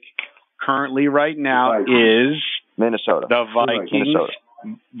public currently right now is Minnesota. The Vikings.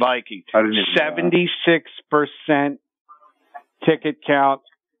 Vikings. 76% ticket count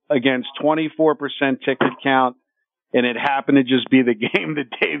against 24% ticket count. And it happened to just be the game that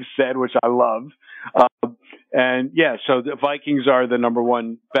Dave said, which I love. And yeah, so the Vikings are the number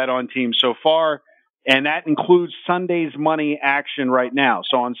one bet on team so far. And that includes Sunday's money action right now.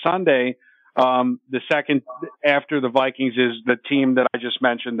 So on Sunday, the second after the Vikings is the team that I just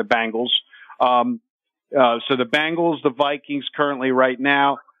mentioned, the Bengals. So the Bengals, the Vikings currently right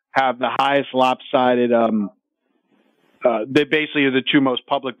now have the highest lopsided, they basically are the two most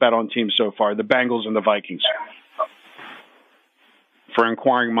public bet on teams so far, the Bengals and the Vikings. For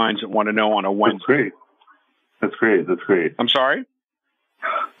inquiring minds that want to know on a Wednesday. That's great. I'm sorry?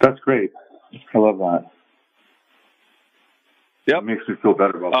 That's great. I love that. Yep. It makes me feel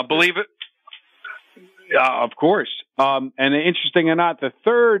better about it. Believe it. Of course. And interesting or not, the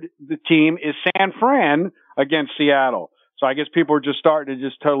team is San Fran against Seattle. So I guess people are just starting to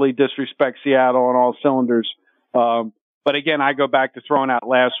just totally disrespect Seattle on all cylinders. But again, I go back to throwing out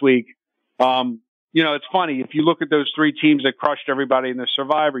last week. It's funny. If you look at those three teams that crushed everybody in the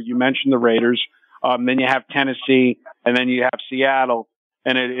Survivor, you mentioned the Raiders, then you have Tennessee, and then you have Seattle.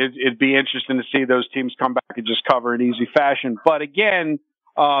 And it'd be interesting to see those teams come back and just cover in easy fashion. But again,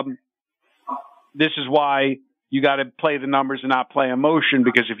 this is why you got to play the numbers and not play emotion,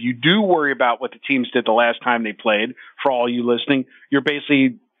 because if you do worry about what the teams did the last time they played, for all you listening, you're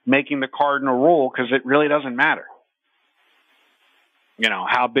basically making the cardinal rule, because it really doesn't matter.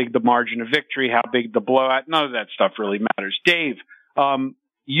 How big the margin of victory, how big the blowout, none of that stuff really matters. Dave,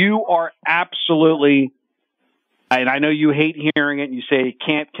 you are absolutely, and I know you hate hearing it, and you say it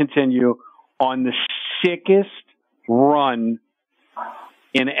can't continue, on the sickest run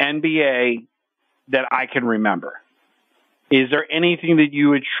in NBA that I can remember. Is there anything that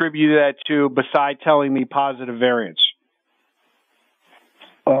you attribute that to besides telling me positive variance?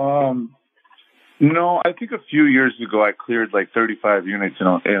 No, I think a few years ago I cleared like 35 units in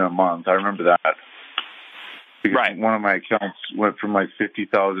a month. I remember that. Because right. One of my accounts went from like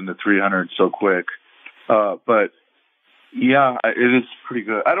 50,000 to 300 so quick. But yeah, it is pretty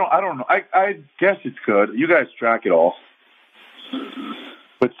good. I don't know. I guess it's good. You guys track it all.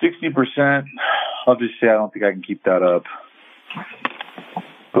 But 60%, I'll just say I don't think I can keep that up.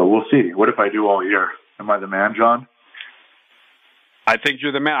 But we'll see. What if I do all year? Am I the man, John? I think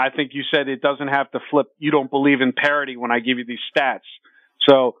you're the man. I think you said it doesn't have to flip. You don't believe in parity when I give you these stats.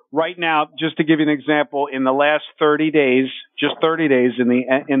 So right now, just to give you an example, in the last 30 days, just 30 days in the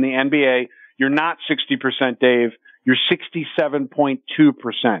NBA, you're not 60%, Dave. You're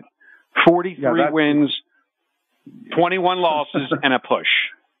 67.2%. 43 wins, 21 losses, and a push.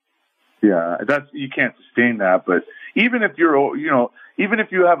 Yeah, you can't sustain that. But even if even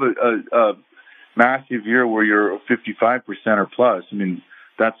if you have a massive year where you're 55% or plus, I mean,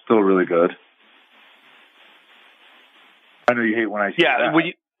 that's still really good. I know you hate when I say that.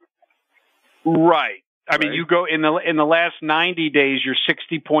 Right. I mean, you go in the last 90 days, you're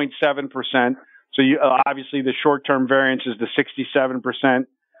 60.7%. So you obviously the short-term variance is the 67%,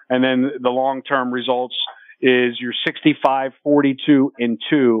 and then the long-term results is your 65, 42, and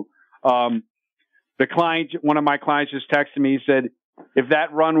 2. The client, one of my clients just texted me. He said, if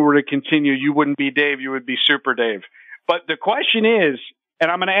that run were to continue, you wouldn't be Dave, you would be Super Dave. But the question is, and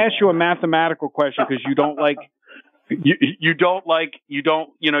I'm going to ask you a mathematical question because you don't like, you're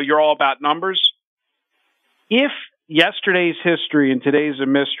all about numbers. If yesterday's history and today's a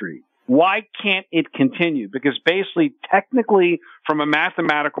mystery, why can't it continue? Because basically, technically, from a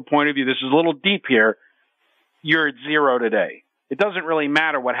mathematical point of view, this is a little deep here, you're at 0 today. It doesn't really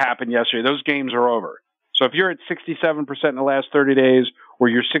matter what happened yesterday. Those games are over. So if you're at 67% in the last 30 days or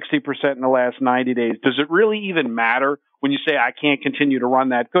you're 60% in the last 90 days, does it really even matter when you say, I can't continue to run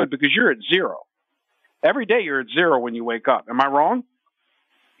that good? Because you're at 0. Every day you're at 0 when you wake up. Am I wrong?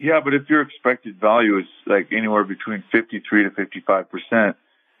 Yeah, but if your expected value is like anywhere between 53 to 55%,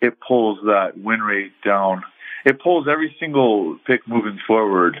 it pulls that win rate down. It pulls every single pick moving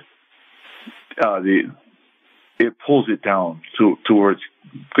forward. It pulls it down to where it's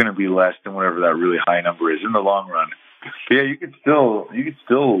going to be less than whatever that really high number is in the long run. But yeah, you could still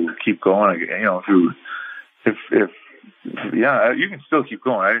keep going. You know, you can still keep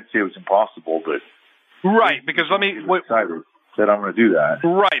going. I didn't say it was impossible, but right, because excited that I'm going to do that.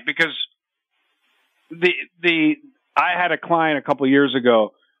 Right, because I had a client a couple of years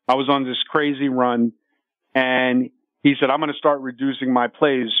ago. I was on this crazy run, and he said, I'm going to start reducing my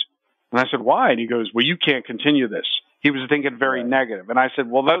plays. And I said, why? And he goes, well, you can't continue this. He was thinking very negative. And I said,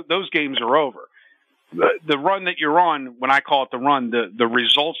 well, those games are over. The run that you're on, when I call it the run, the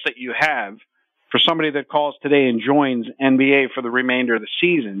results that you have for somebody that calls today and joins NBA for the remainder of the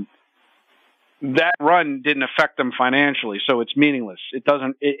season, that run didn't affect them financially. So it's meaningless. It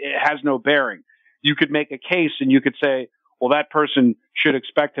has no bearing. You could make a case and you could say, well, that person should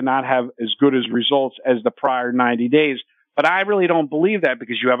expect to not have as good as results as the prior 90 days. But I really don't believe that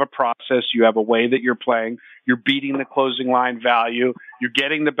because you have a process, you have a way that you're playing, you're beating the closing line value, you're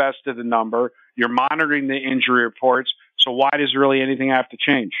getting the best of the number, you're monitoring the injury reports. So why does really anything have to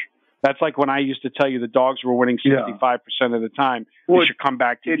change? That's like when I used to tell you the Dogs were winning 65% of the time. You should come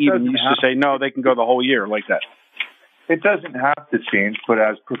back to even. You used to say, no, they can go the whole year like that. It doesn't have to change, but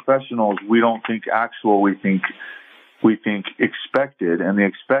as professionals, we don't think actual, we think expected, and the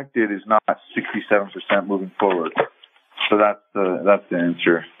expected is not 67% moving forward. So that's the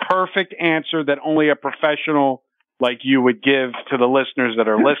answer. Perfect answer that only a professional like you would give to the listeners that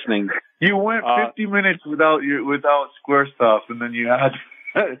are listening. You went 50 minutes without square stuff, and then you had.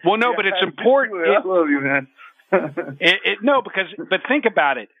 Well, no, but it's important. I love you, man. But think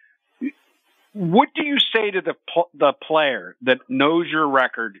about it. What do you say to the player that knows your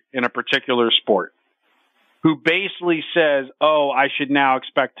record in a particular sport, who basically says, "Oh, I should now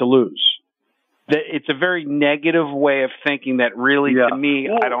expect to lose"? It's a very negative way of thinking that really, to me,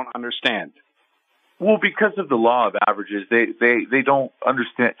 I don't understand. Well, because of the law of averages, they don't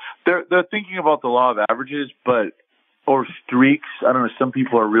understand. They're thinking about the law of averages, or streaks. I don't know. Some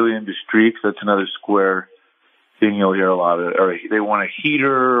people are really into streaks. That's another square thing you'll hear a lot of. Or they want a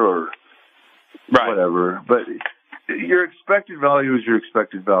heater or whatever. But your expected value is your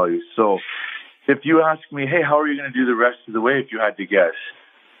expected value. So if you ask me, hey, how are you going to do the rest of the way if you had to guess?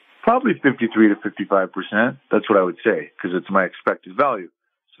 Probably 53 to 55%. That's what I would say because it's my expected value.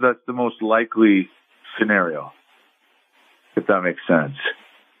 So that's the most likely scenario, if that makes sense.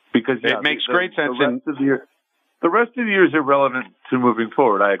 Because it makes great sense. The rest of the year is irrelevant to moving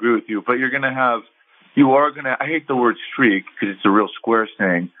forward. I agree with you, but I hate the word streak because it's a real square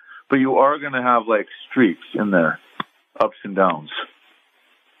saying, but you are going to have like streaks in there, ups and downs.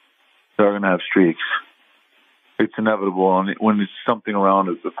 You are going to have streaks. It's inevitable. And when it's something around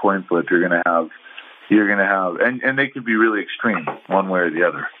as a coin flip, you're going to have, and they could be really extreme one way or the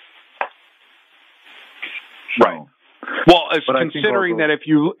other. Right. Well, it's considering that if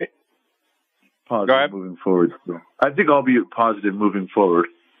you positive moving forward, so I think I'll be positive moving forward.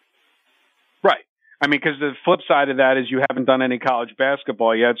 Right. I mean, because the flip side of that is you haven't done any college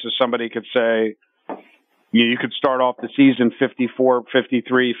basketball yet, so somebody could say you could start off the season 54,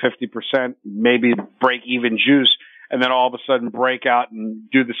 53, 50%, maybe break even juice, and then all of a sudden break out and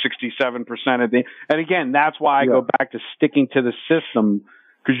do the 67% of the. And again, that's why I go back to sticking to the system,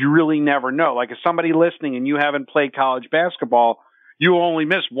 because you really never know. Like if somebody listening and you haven't played college basketball, you only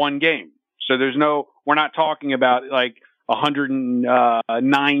miss one game. So we're not talking about like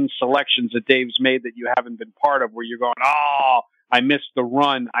 109 selections that Dave's made that you haven't been part of, where you're going, oh, I missed the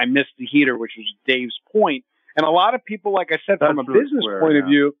run, I missed the heater, which was Dave's point. And a lot of people, like I said, from a business point of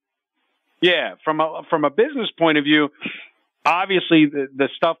view, from a business point of view, obviously the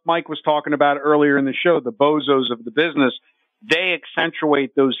stuff Mike was talking about earlier in the show, the bozos of the business, they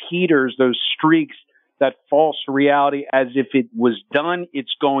accentuate those heaters, those streaks, that false reality as if it was done,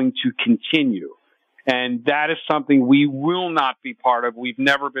 it's going to continue. And that is something we will not be part of. We've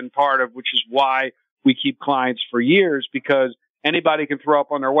never been part of, which is why we keep clients for years, because anybody can throw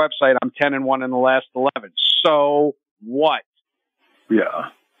up on their website, I'm 10-1 in the last 11. So what?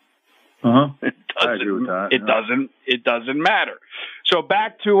 Yeah. I agree with that. It doesn't matter. So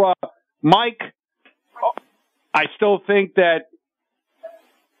back to Mike. I still think that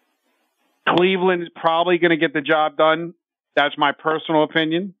Cleveland is probably going to get the job done. That's my personal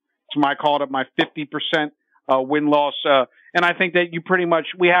opinion. So I called it my 50% win-loss. And I think that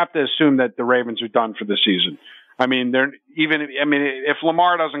we have to assume that the Ravens are done for the season. I mean, if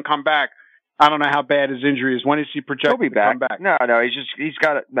Lamar doesn't come back, I don't know how bad his injury is. When is he projected to come back? No, he's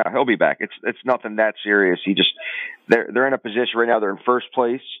got it. No, he'll be back. It's nothing that serious. They're in a position right now. They're in first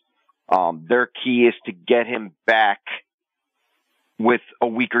place. Their key is to get him back with a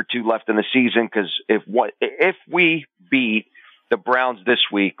week or two left in the season. Because if we beat the Browns this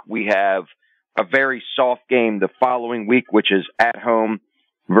week, we have a very soft game the following week, which is at home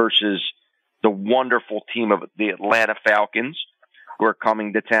versus the wonderful team of the Atlanta Falcons, who are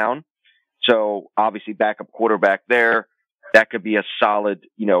coming to town. So obviously backup quarterback there. That could be a solid,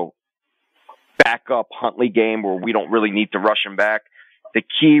 backup Huntley game where we don't really need to rush him back. The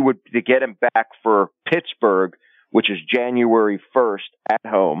key would be to get him back for Pittsburgh, which is January 1st at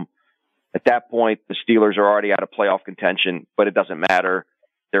home. At that point, the Steelers are already out of playoff contention, but it doesn't matter.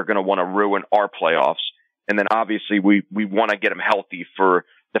 They're going to want to ruin our playoffs. And then obviously we want to get him healthy for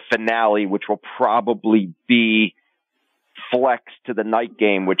the finale, which will probably be flex to the night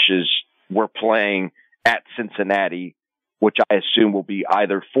game, which is we're playing at Cincinnati, which I assume will be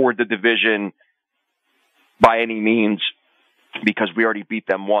either for the division by any means, because we already beat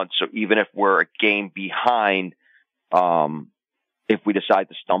them once. So even if we're a game behind, if we decide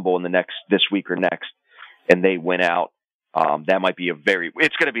to stumble in this week or next and they win out, that might be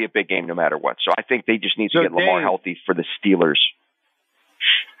it's going to be a big game no matter what. So I think they just need to get Lamar healthy for the Steelers.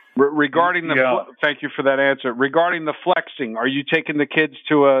 Regarding thank you for that answer. Regarding the flexing, are you taking the kids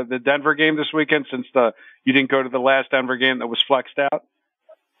to the Denver game this weekend since you didn't go to the last Denver game that was flexed out?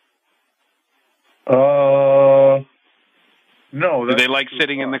 No. Do they like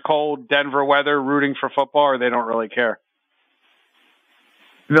sitting in the cold Denver weather rooting for football, or they don't really care?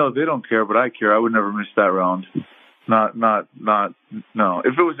 No, they don't care, but I care. I would never miss that round. No.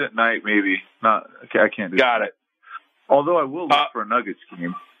 If it was at night, maybe. Not. I can't do that. Got it. Although I will look for a Nuggets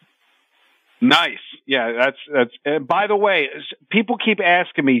game. Nice. Yeah, that's. By the way, people keep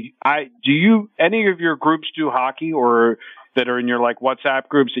asking me, any of your groups do hockey, or that are in your WhatsApp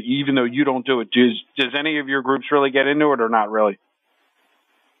groups that even though you don't do it, does any of your groups really get into it or not really?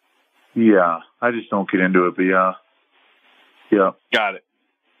 Yeah, I just don't get into it, but yeah. Got it.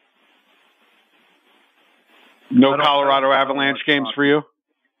 No Colorado Avalanche games for you?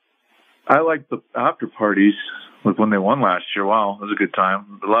 I like the after parties. Like when they won last year. Wow, it was a good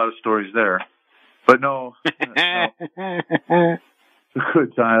time. A lot of stories there. But no. A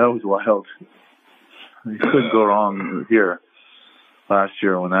good time. That was wild. You couldn't go wrong here last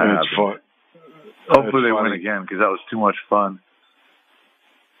year when that happened. Fun. Hopefully they win again, because that was too much fun.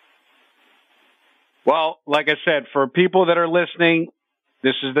 Well, like I said, for people that are listening,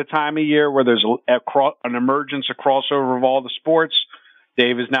 this is the time of year where there's an emergence, a crossover of all the sports.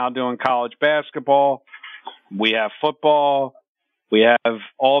 Dave is now doing college basketball. We have football. We have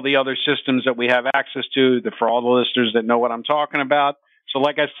all the other systems that we have access to for all the listeners that know what I'm talking about. So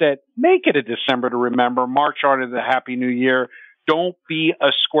like I said, make it a December to remember. March on to the Happy New Year. Don't be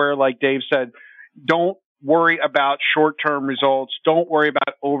a square like Dave said. Don't worry about short-term results. Don't worry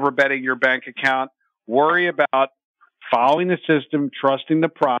about overbetting your bank account. Worry about following the system, trusting the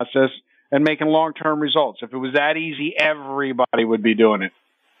process, and making long-term results. If it was that easy, everybody would be doing it.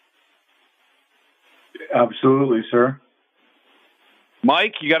 Absolutely, sir.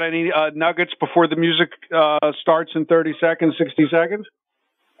 Mike, you got any nuggets before the music starts in 30 seconds, 60 seconds?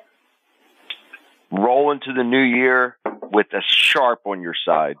 Roll into the new year with a sharp on your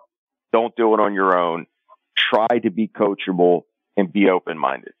side. Don't do it on your own. Try to be coachable and be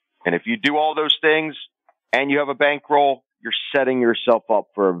open-minded. And if you do all those things and you have a bankroll, you're setting yourself up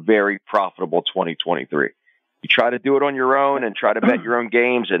for a very profitable 2023. You try to do it on your own and try to bet your own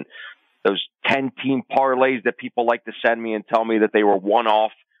games, and those 10-team parlays that people like to send me and tell me that they were one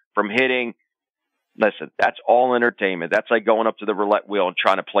off from hitting. Listen, that's all entertainment. That's like going up to the roulette wheel and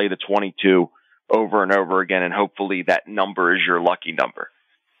trying to play the 22 over and over again, and hopefully that number is your lucky number.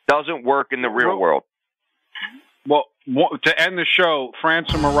 Doesn't work in the real world. Well, to end the show,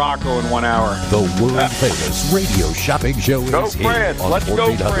 France and Morocco in 1 hour. The world-famous radio shopping show go is France. here on Let's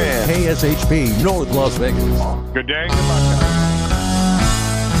go France. KSHP, North Las Vegas. Good day. Goodbye.